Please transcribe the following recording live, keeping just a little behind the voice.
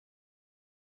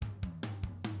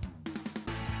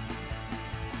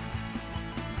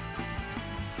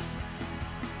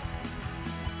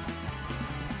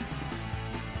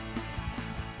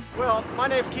Well, my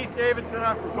name's Keith Davidson.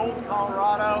 I'm from Golden,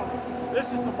 Colorado.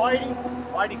 This is the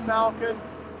Mighty Falcon.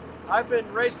 I've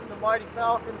been racing the Mighty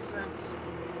Falcon since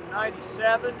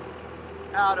 '97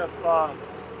 out of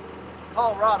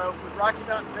Colorado with Rocky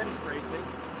Mountain Vintage Racing.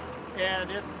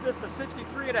 And this is a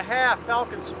 63.5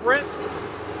 Falcon Sprint,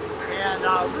 and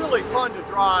really fun to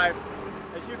drive,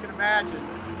 as you can imagine.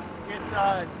 It's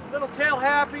a little tail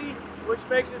happy, which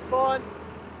makes it fun.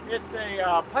 It's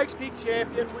a Pikes Peak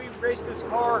champion. We raced this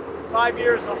car 5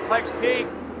 years on Pikes Peak,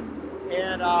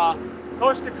 and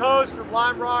coast to coast from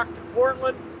Lime Rock to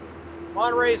Portland,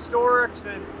 Monterey Historics,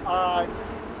 and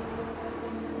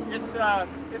it's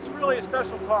really a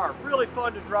special car. Really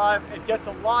fun to drive. It gets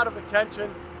a lot of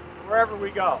attention wherever we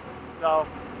go. So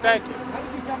thank you. How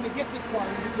did you come to get this car?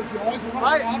 Did you always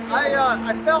want it?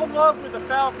 I fell in love with the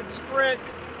Falcon Sprint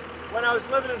when I was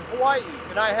living in Hawaii,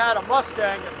 and I had a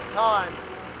Mustang at the time,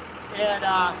 and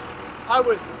I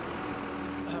was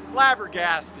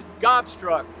flabbergasted,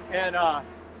 gobstruck, and I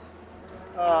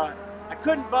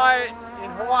couldn't buy it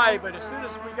in Hawaii, but as soon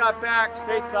as we got back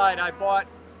stateside, I bought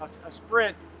a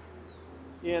Sprint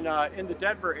in the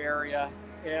Denver area,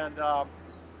 and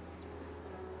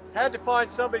had to find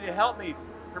somebody to help me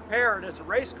prepare it as a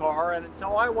race car, and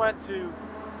so I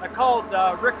called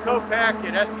Rick Kopak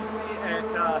at SEC at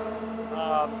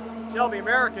Shelby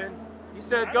American. He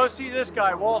said, go see this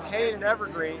guy, Walt Hayne in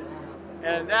Evergreen,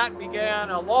 and that began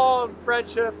a long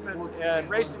friendship and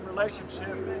racing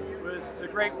relationship with the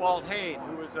great Walt Hayne,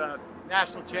 who was a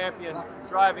national champion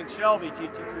driving Shelby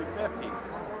GT350s.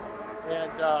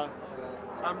 And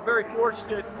I'm very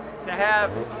fortunate to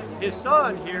have his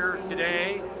son here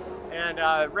today and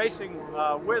racing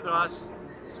with us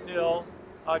still,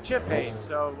 Chip Hayne.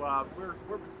 So we're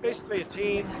basically a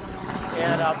team,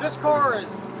 and this car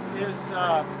is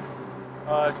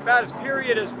about as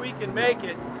period as we can make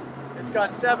it. It's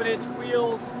got 7-inch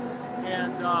wheels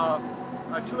and a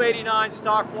 289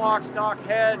 stock block, stock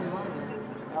heads.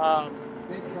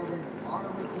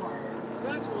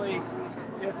 Essentially,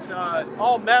 it's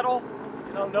all metal,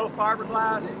 no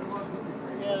fiberglass,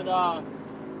 and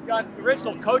got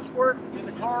original coachwork in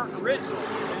the car, original.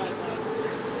 And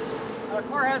the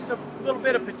car has a little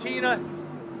bit of patina,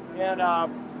 and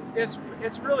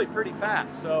it's really pretty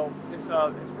fast. So it's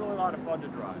really a lot of fun to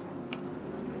drive.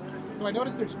 So I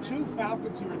noticed there's 2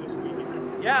 Falcons here this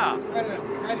weekend. Yeah. It's kind of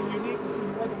unique to see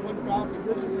more than one Falcon.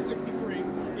 Yours is a 63.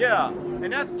 Yeah,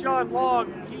 and that's John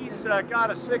Long. He's got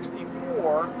a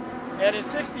 64, and in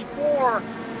 64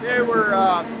 they were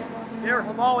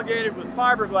homologated with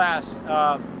fiberglass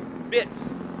bits,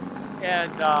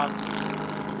 and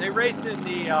they raced in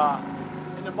the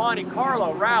Monte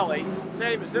Carlo Rally,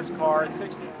 same as this car in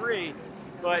 63,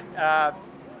 but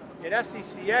in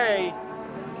SCCA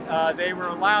they were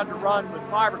allowed to run with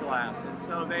fiberglass, and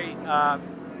so they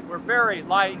were very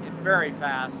light and very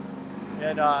fast.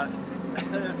 And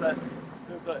there's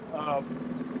a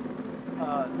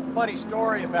funny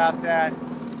story about that.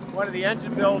 One of the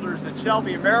engine builders at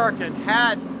Shelby American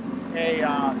had a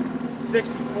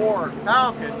 64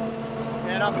 Falcon,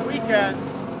 and on the weekends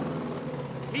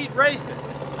he'd race it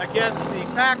against the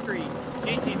factory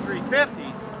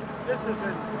GT350s. This is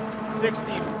in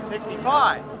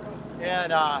 65,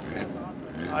 and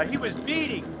he was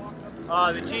beating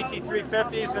the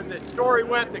GT350s, and the story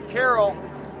went that Carroll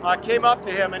came up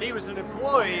to him, and he was an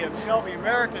employee of Shelby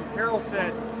American. Carroll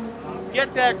said,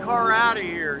 get that car out of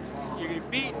here. You're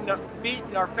beating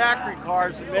our factory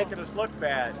cars and making us look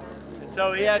bad. And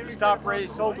so he had to stop racing,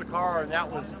 sold the car, and that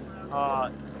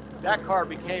car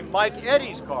became Mike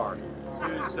Eddy's car, who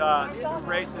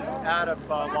races out of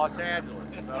Los Angeles.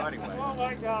 So anyway. Oh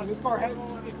my God. This car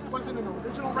wasn't an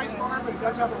original race car, but it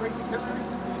does have a racing history.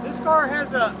 This car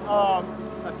has a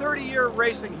 30-year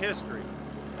racing history.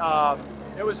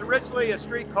 It was originally a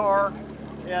street car,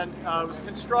 and was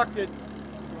constructed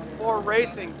for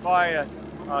racing by a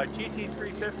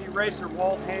GT350 racer,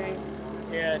 Walt Hayne,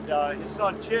 and his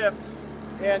son Chip.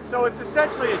 And so it's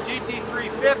essentially a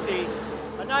GT350,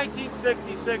 a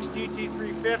 1966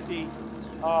 GT350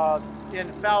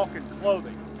 in Falcon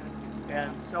clothing.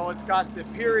 And so it's got the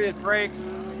period brakes,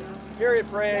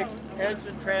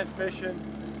 engine, transmission,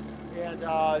 and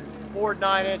Ford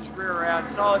 9-inch rear end.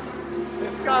 So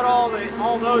it's got all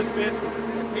those bits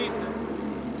and pieces,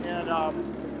 and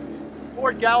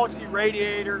Ford Galaxy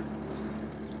radiator,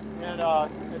 and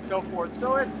so forth.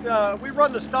 So it's we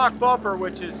run the stock bumper,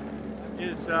 which is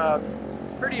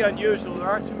pretty unusual. There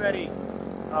aren't too many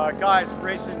guys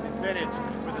racing vintage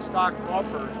with a stock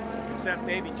bumper, except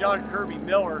maybe John Kirby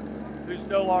Miller, who's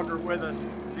no longer with us,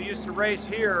 who used to race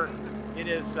here in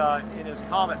his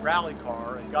Comet rally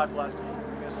car, and God bless him. We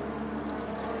miss him.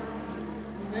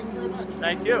 Thank you very much.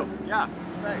 Thank you. Yeah,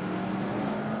 thanks.